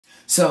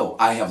So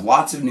I have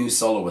lots of new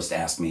soloists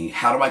ask me,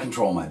 how do I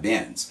control my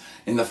bends?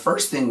 And the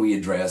first thing we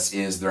address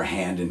is their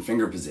hand and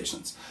finger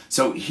positions.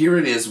 So here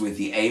it is with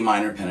the A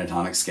minor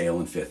pentatonic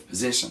scale in 5th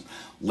position.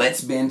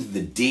 Let's bend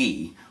the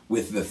D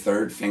with the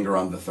 3rd finger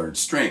on the 3rd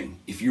string.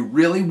 If you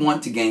really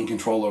want to gain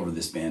control over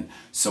this bend,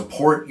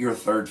 support your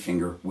 3rd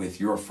finger with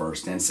your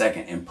 1st and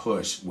 2nd and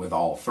push with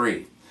all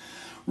 3.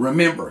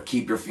 Remember,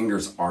 keep your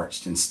fingers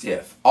arched and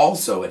stiff.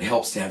 Also, it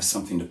helps to have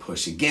something to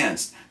push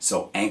against,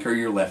 so anchor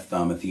your left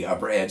thumb at the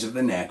upper edge of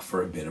the neck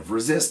for a bit of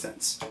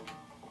resistance.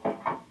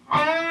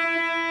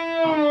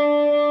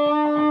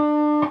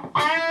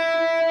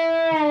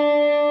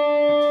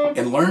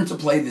 And learn to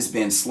play this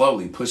bend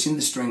slowly, pushing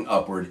the string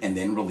upward and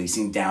then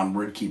releasing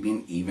downward,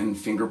 keeping even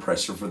finger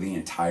pressure for the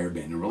entire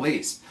bend and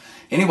release.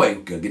 Anyway,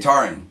 good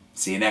guitaring.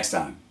 See you next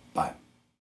time.